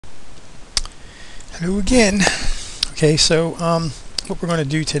Hello again. Okay, so what we're going to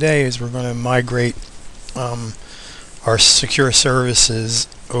do today is we're going to migrate our secure services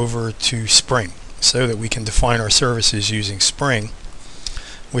over to Spring so that we can define our services using Spring,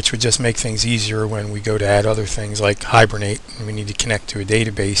 which would just make things easier when we go to add other things like Hibernate and we need to connect to a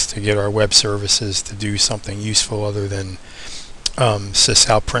database to get our web services to do something useful other than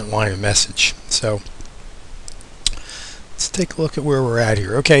sysout print line of message. So let's take a look at where we're at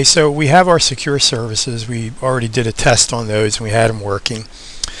here. Okay, so we have our secure services. We already did a test on those and we had them working.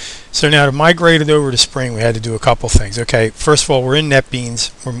 So now to migrate it over to Spring, we had to do a couple things. Okay, first of all, we're in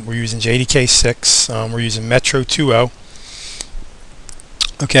NetBeans. We're using JDK 6. We're using Metro 2.0.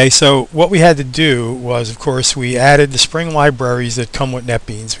 Okay, so what we had to do was, of course, we added the Spring libraries that come with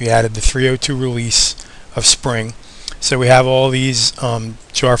NetBeans. We added the 3.02 release of Spring. So we have all these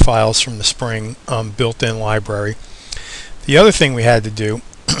jar files from the Spring built-in library. The other thing we had to do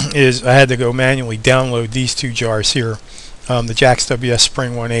is I had to go manually download these two jars here, the JaxWS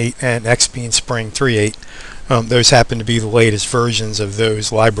Spring 1.8 and XBean Spring 3.8. Those happen to be the latest versions of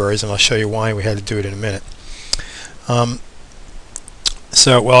those libraries, and I'll show you why. We had to do it in a minute. Well,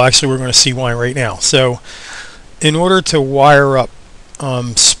 actually, we're going to see why right now. So in order to wire up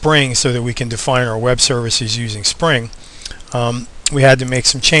Spring so that we can define our web services using Spring, we had to make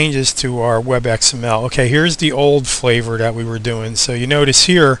some changes to our web XML. Okay, here's the old flavor that we were doing. So you notice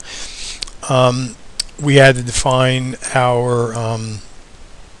here we had to define our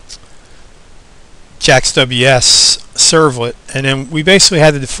JaxWS servlet, and then we basically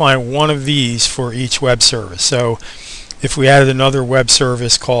had to define one of these for each web service. So if we added another web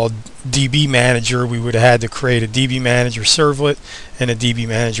service called DB Manager, we would have had to create a DB Manager servlet and a DB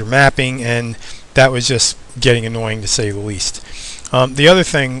Manager mapping, and that was just getting annoying to say the least. The other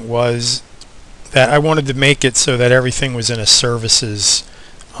thing was that I wanted to make it so that everything was in a services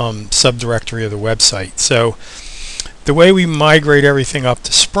subdirectory of the website. So the way we migrate everything up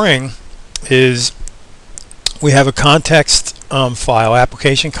to Spring is we have a context file,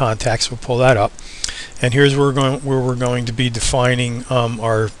 application context. We'll pull that up, and here's where we're going to be defining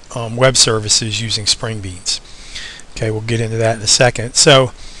our web services using Spring Beans. Okay, we'll get into that in a second.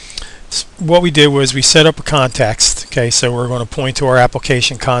 So what we did was we set up a context. Okay, so we're going to point to our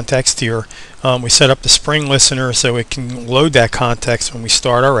application context here. We set up the Spring listener so it can load that context when we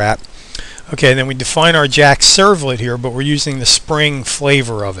start our app. Okay, and then we define our Jax servlet here, but we're using the Spring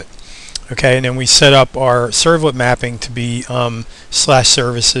flavor of it. Okay, and then we set up our servlet mapping to be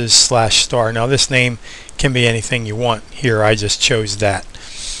 /services/star. Now this name can be anything you want. Here I just chose that.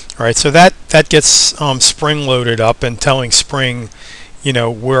 All right, so that gets Spring loaded up and telling Spring, you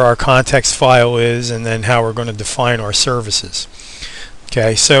know, where our context file is and then how we're going to define our services.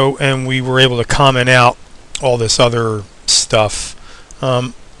 Okay, so, and we were able to comment out all this other stuff.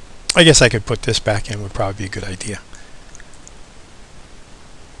 I guess I could put this back in, would probably be a good idea.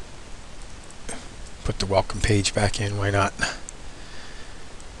 Put the welcome page back in, why not?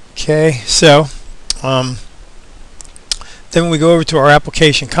 Okay, so then when we go over to our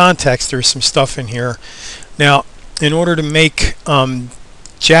application context, there's some stuff in here. Now, in order to make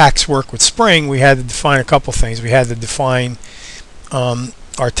Jax work with Spring, we had to define a couple things. We had to define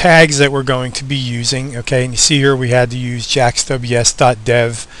our tags that we're going to be using. Okay, and you see here we had to use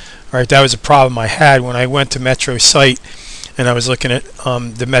jaxws.dev. All right, that was a problem I had when I went to Metro site and I was looking at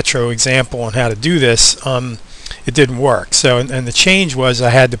the Metro example on how to do this. It didn't work. So, and the change was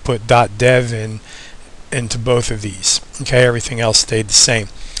I had to put .dev into both of these. Okay, everything else stayed the same.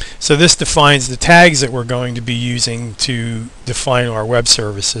 So this defines the tags that we're going to be using to define our web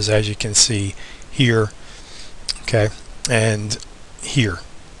services, as you can see here, okay, and here.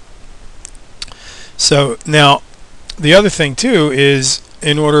 So now the other thing too is,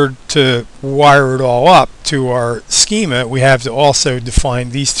 in order to wire it all up to our schema, we have to also define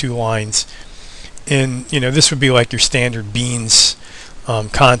these two lines in, you know, this would be like your standard Beans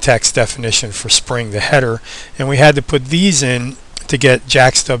context definition for Spring, the header, and we had to put these in to get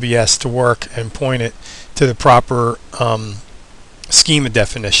JaxWS to work and point it to the proper schema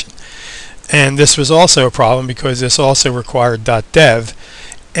definition. And this was also a problem because this also required .dev.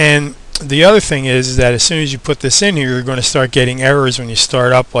 And the other thing is that as soon as you put this in here, you're going to start getting errors when you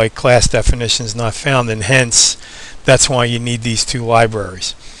start up, like class definitions not found, and hence that's why you need these two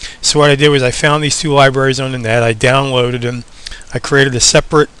libraries. So what I did was I found these two libraries on the net, I downloaded them, I created a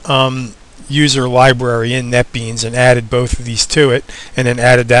separate user library in NetBeans and added both of these to it, and then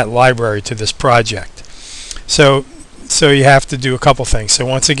added that library to this project. So you have to do a couple things. So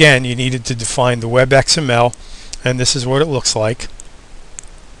once again, you needed to define the web XML, and this is what it looks like.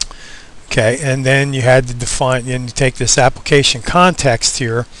 Okay, and then you had to define, and you take this application context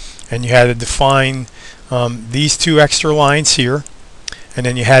here and you had to define these 2 extra lines here, and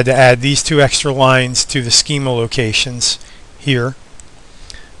then you had to add these 2 extra lines to the schema locations here,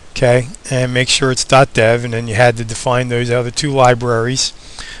 okay, and make sure it's .dev, and then you had to define those other 2 libraries.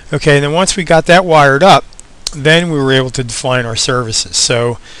 Okay, and then once we got that wired up, then we were able to define our services.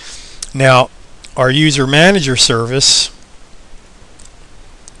 So now our user manager service,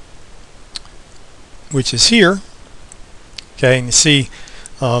 which is here, okay, and you see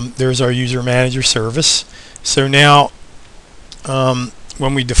there's our user manager service. So now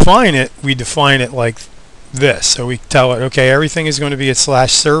when we define it like this. So we tell it, okay, everything is going to be at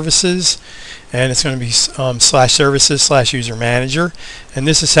 /services, and it's going to be /services/user manager, and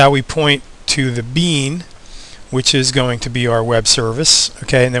this is how we point to the bean, which is going to be our web service.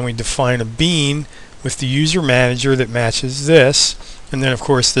 Okay, and then we define a bean with the user manager that matches this, and then of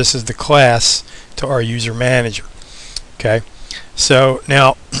course this is the class to our user manager. Okay, so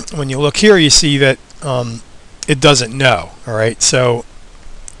now when you look here, you see that it doesn't know. All right, so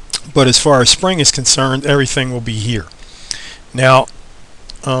but as far as Spring is concerned, everything will be here. Now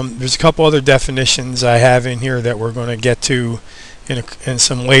there's a couple other definitions I have in here that we're going to get to in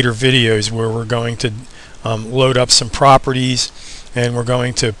some later videos, where we're going to load up some properties, and we're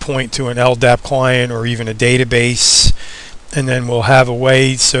going to point to an LDAP client or even a database, and then we'll have a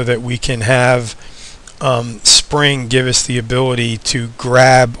way so that we can have Spring give us the ability to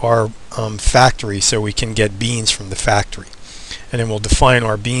grab our factory, so we can get beans from the factory, and then we'll define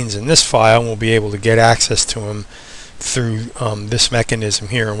our beans in this file, and we'll be able to get access to them through this mechanism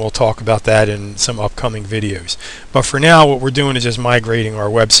here, and we'll talk about that in some upcoming videos. But for now, what we're doing is just migrating our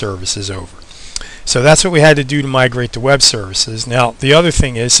web services over. So that's what we had to do to migrate the web services. Now the other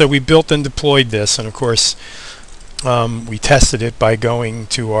thing is, so we built and deployed this, and of course we tested it by going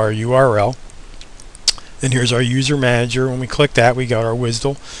to our URL, and here's our user manager. When we click that, we got our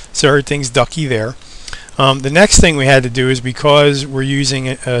WSDL, so everything's ducky there. The next thing we had to do is, because we're using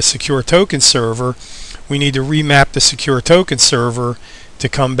a secure token server, we need to remap the secure token server to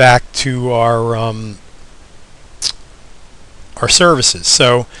come back to our services.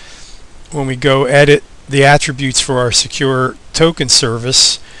 So when we go edit the attributes for our secure token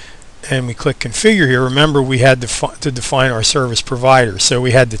service and we click configure here, remember we had to define our service provider. So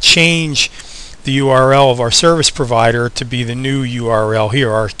we had to change the URL of our service provider to be the new URL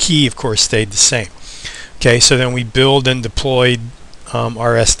here. Our key, of course, stayed the same. Okay, so then we build and deployed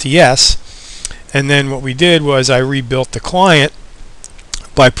our STS, and then what we did was I rebuilt the client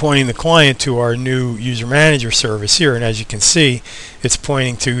by pointing the client to our new user manager service here, and as you can see, it's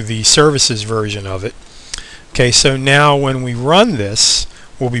pointing to the services version of it. Okay, so now when we run this,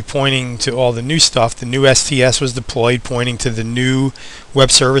 we'll be pointing to all the new stuff. The new STS was deployed, pointing to the new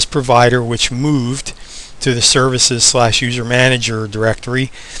web service provider, which moved to the services/user manager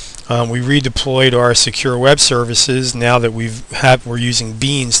directory. We redeployed our secure web services now that we're using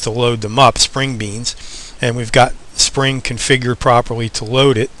beans to load them up, Spring beans, and we've got Spring configured properly to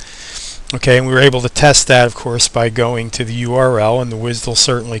load it. Okay, and we were able to test that, of course, by going to the URL, and the WSDL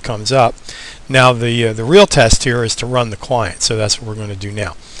certainly comes up. Now the real test here is to run the client, so that's what we're going to do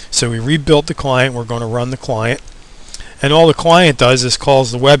now. So we rebuilt the client, we're going to run the client, and all the client does is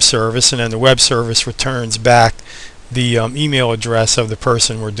calls the web service, and then the web service returns back the email address of the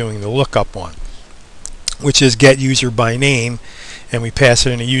person we're doing the lookup on, which is get user by name, and we pass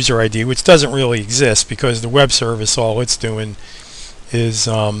it in a user ID, which doesn't really exist because the web service, all it's doing is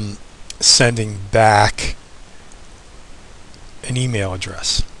sending back an email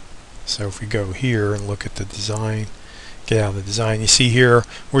address. So if we go here and look at the design, get out of the design, you see here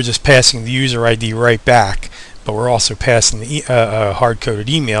we're just passing the user ID right back, but we're also passing the hard-coded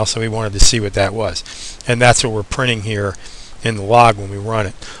email, so we wanted to see what that was, and that's what we're printing here in the log when we run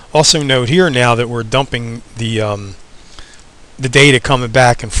it. Also note here now that we're dumping the data coming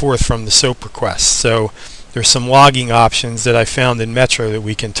back and forth from the SOAP request. So there's some logging options that I found in Metro that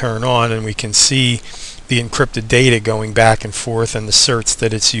we can turn on, and we can see the encrypted data going back and forth and the certs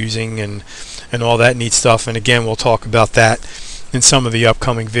that it's using and all that neat stuff. And again, we'll talk about that in some of the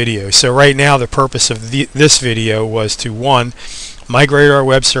upcoming videos. So right now the purpose of this video was to, one, migrate our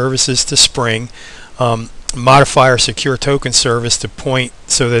web services to Spring, modify our secure token service to point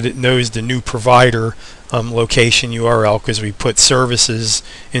so that it knows the new provider location URL, because we put services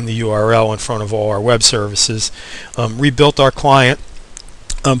in the URL in front of all our web services, rebuilt our client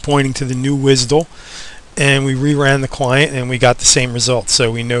pointing to the new WSDL, and we reran the client and we got the same results.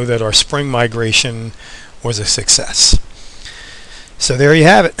 So we know that our Spring migration was a success. So there you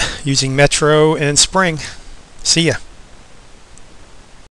have it, using Metro and Spring. See ya.